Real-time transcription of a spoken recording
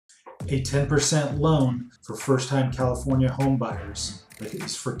a 10% loan for first-time California home buyers that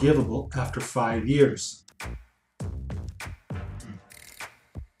is forgivable after 5 years.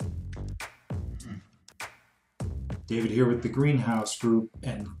 David here with the Greenhouse Group,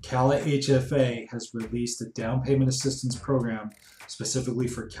 and CALHFA has released a down payment assistance program specifically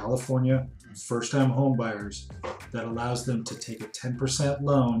for California first-time home buyers that allows them to take a 10%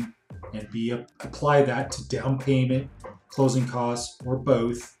 loan and apply that to down payment, closing costs, or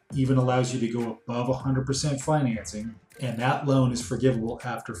both. Even allows you to go above 100% financing, and that loan is forgivable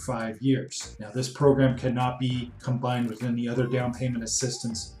after 5 years. Now, this program cannot be combined with any other down payment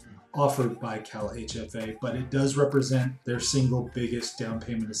assistance offered by CALHFA, but it does represent their single biggest down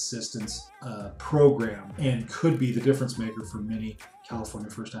payment assistance program and could be the difference maker for many California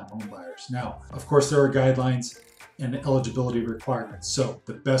first-time home buyers. Now, of course, there are guidelines and eligibility requirements. So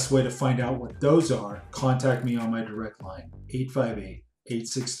the best way to find out what those are, contact me on my direct line,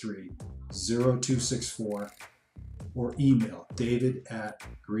 858-863-0264, or email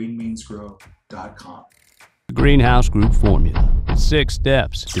david@greenmeansgrow.com. The Greenhouse Group formula. 6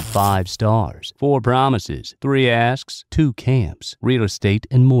 steps to 5 stars. 4 promises, 3 asks, 2 camps, real estate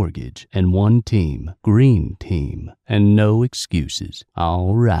and mortgage, and 1 team. Green Team. And no excuses.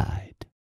 All right.